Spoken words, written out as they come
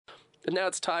But now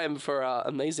it's time for our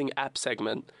amazing app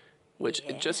segment, which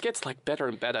it just gets like better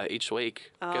and better each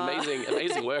week.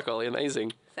 Amazing work, Ollie.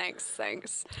 Amazing. Thanks.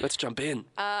 Let's jump in.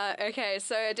 Okay,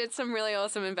 so I did some really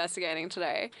awesome investigating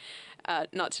today.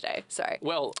 Not today, sorry.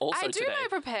 Well, also I do today.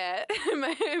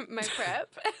 my prep.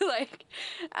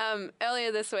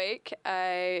 Earlier this week,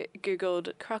 I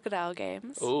Googled crocodile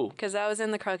games. Ooh. Because I was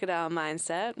in the crocodile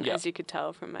mindset, as you could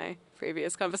tell from my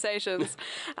previous conversations.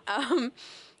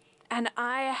 And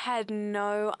I had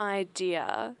no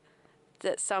idea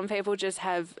that some people just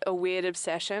have a weird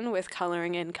obsession with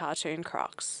colouring in cartoon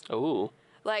crocs. Ooh.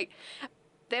 Like,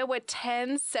 there were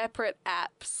 10 separate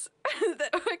apps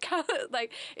that were coloured.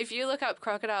 Like, if you look up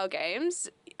crocodile games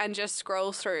and just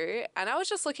scroll through, and I was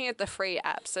just looking at the free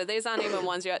apps, so these aren't even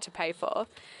ones you had to pay for.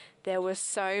 There were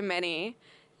so many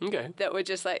that were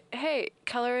just like, hey,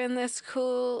 colour in this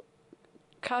cool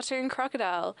cartoon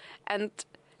crocodile. And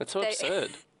that's so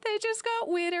absurd. They just got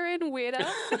weirder and weirder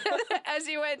as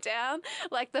you went down.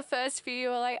 Like, the first few, you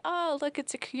were like, oh, look,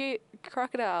 it's a cute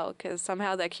crocodile, because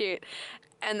somehow they're cute.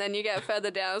 And then you get further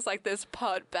down, it's like this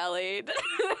pot-bellied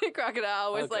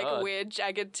crocodile with, like, weird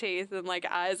jagged teeth and, like,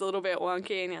 eyes a little bit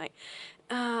wonky. And you're like,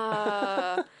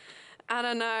 I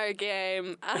don't know,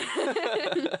 game.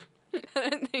 I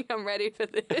don't think I'm ready for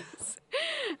this.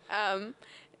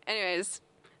 Anyways...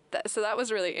 So that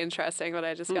was really interesting what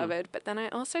I discovered. But then I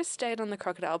also stayed on the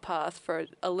crocodile path for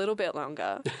a little bit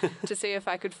longer to see if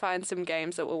I could find some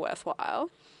games that were worthwhile.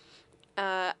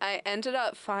 I ended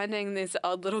up finding this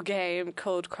odd little game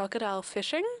called Crocodile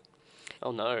Fishing.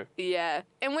 Oh, no. Yeah,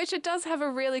 in which it does have a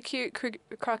really cute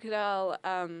crocodile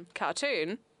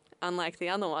cartoon, unlike the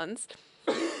other ones.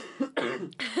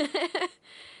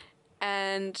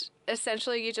 And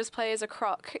essentially you just play as a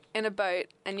croc in a boat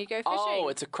and you go fishing. Oh,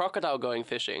 it's a crocodile going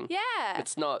fishing. Yeah.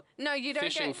 It's not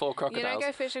fishing for crocodiles. You don't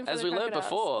go fishing for As the we crocodiles. learned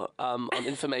before on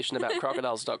information about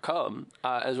crocodiles.com,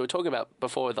 as we were talking about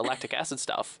before the lactic acid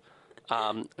stuff,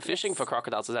 fishing for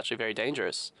crocodiles is actually very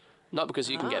dangerous. Not because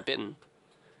you can get bitten.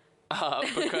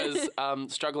 Because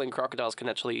struggling crocodiles can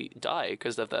actually die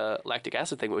because of the lactic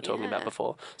acid thing we were talking about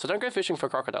before. So don't go fishing for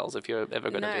crocodiles if you're ever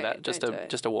going to do that.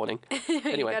 Just a warning.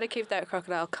 Anyway, you got to keep that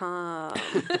crocodile calm.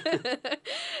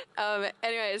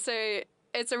 Anyway, so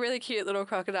it's a really cute little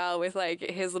crocodile with like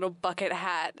his little bucket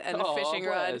hat and a fishing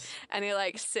rod, and he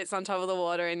like sits on top of the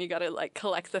water, and you got to like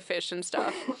collect the fish and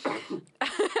stuff.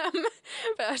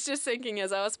 But I was just thinking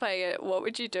as I was playing it, what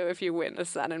would you do if you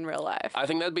witnessed that in real life? I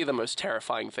think that'd be the most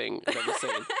terrifying thing I've ever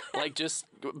seen. Like just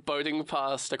boating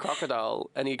past a crocodile,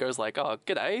 and he goes like, "Oh,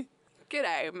 g'day."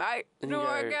 G'day, mate. Do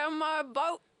I get on my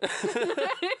boat?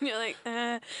 And you're like,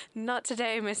 not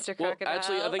today, Mr. Crocodile. Well,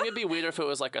 actually, I think it'd be weirder if it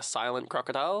was like a silent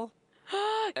crocodile.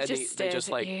 And they just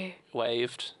like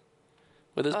waved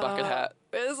with his bucket hat.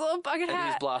 With his little bucket hat. And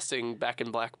he's blasting Back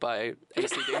in Black by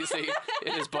AC/DC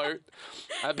in his boat.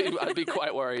 I'd be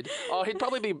quite worried. Oh, he'd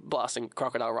probably be blasting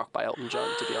Crocodile Rock by Elton John,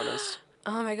 to be honest.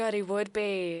 Oh my God, he would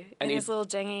be. And in his little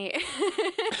dinghy.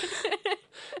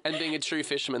 And being a true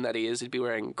fisherman that he is, he'd be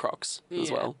wearing Crocs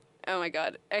as well. Oh my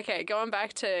God. Okay, going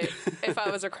back to if I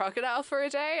was a crocodile for a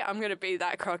day, I'm going to be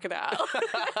that crocodile.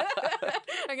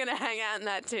 I'm going to hang out in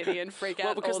that titty and freak out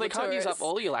all the tourists. Well, because they can't use up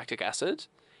all your lactic acid.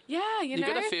 Yeah, you know.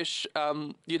 You got to fish,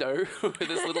 with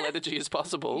as little energy as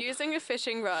possible. Using a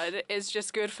fishing rod is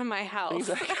just good for my health.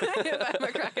 Exactly. If I'm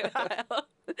a crocodile.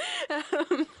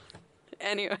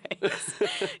 Anyways,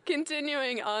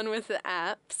 continuing on with the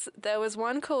apps, there was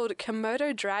one called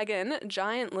Komodo Dragon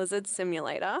Giant Lizard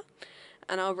Simulator.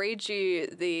 And I'll read you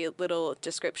the little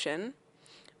description.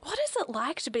 What is it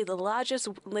like to be the largest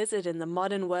lizard in the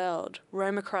modern world?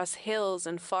 Roam across hills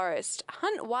and forests,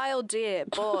 hunt wild deer,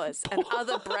 boars, and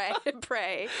other prey.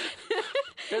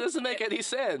 That doesn't make any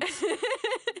sense.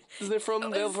 They're from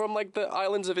like the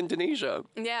islands of Indonesia.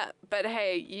 Yeah, but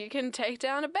hey, you can take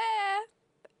down a bear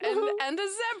and a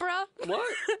zebra. What?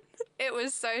 It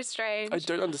was so strange. I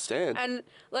don't understand. And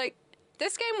like,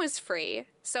 this game was free,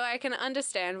 so I can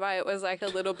understand why it was like a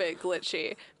little bit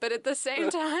glitchy. But at the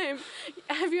same time,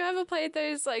 have you ever played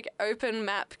those like open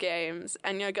map games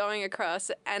and you're going across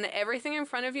and everything in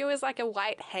front of you is like a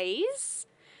white haze?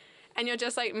 And you're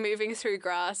just like moving through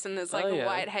grass and there's like a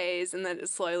white haze and then it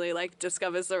slowly like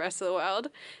discovers the rest of the world.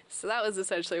 So that was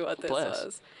essentially what this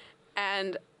was.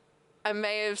 And I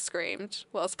may have screamed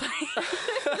whilst playing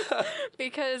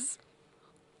because...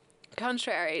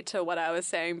 contrary to what I was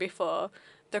saying before,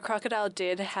 the crocodile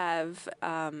did have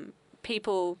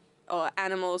people or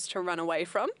animals to run away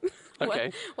from.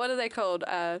 Okay. What are they called?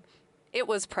 It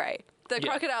was prey. The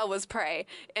crocodile was prey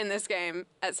in this game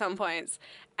at some points.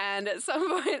 And at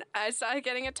some point, I started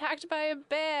getting attacked by a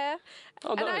bear.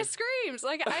 Oh, no. And I screamed.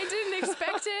 Like, I didn't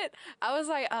expect it. I was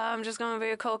like, oh, I'm just going to be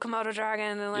a cool Komodo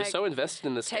dragon and, like, You're so invested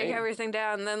in this take game. everything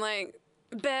down. And then, like,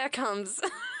 bear comes.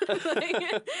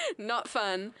 Like, not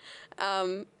fun.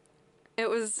 It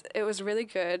was really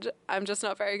good. I'm just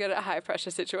not very good at high pressure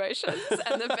situations.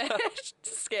 And the bear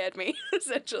scared me,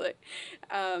 essentially.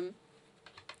 And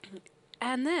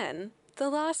then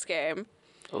the last game,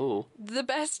 Oh. the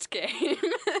best game,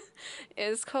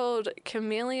 is called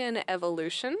Chameleon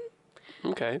Evolution.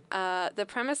 Okay. The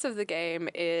premise of the game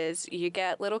is you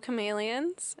get little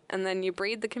chameleons, and then you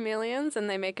breed the chameleons, and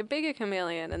they make a bigger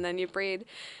chameleon, and then you breed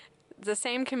the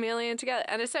same chameleon together.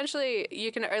 And essentially,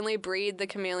 you can only breed the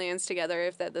chameleons together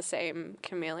if they're the same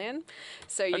chameleon.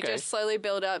 So you Okay. just slowly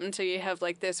build up until you have,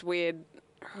 like, this weird,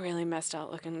 really messed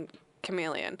out looking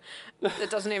chameleon that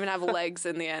doesn't even have legs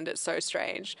in the end. It's so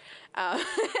strange.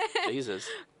 Jesus.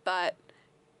 But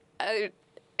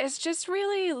it's just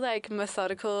really, like,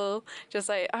 methodical. Just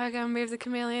like, oh, I'm gonna move the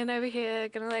chameleon over here,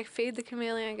 gonna, like, feed the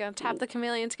chameleon, gonna tap the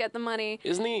chameleon to get the money.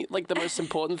 Isn't he, like, the most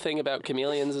important thing about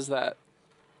chameleons is that,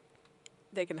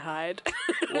 They can hide.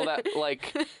 well, that,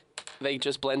 like, they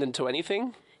just blend into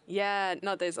anything? Yeah,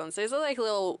 not these ones. These are like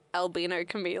little albino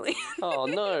chameleons. Oh,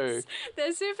 no.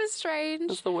 They're super strange.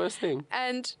 That's the worst thing.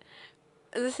 And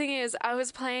the thing is, I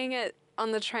was playing it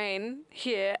on the train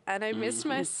here, and I missed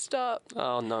my stop.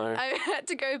 Oh, no. I had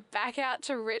to go back out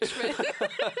to Richmond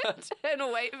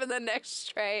and wait for the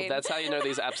next train. That's how you know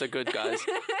these apps are good, guys.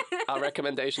 Our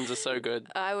recommendations are so good.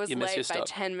 I was You miss your late by stop.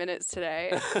 10 minutes today.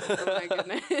 Oh my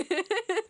goodness.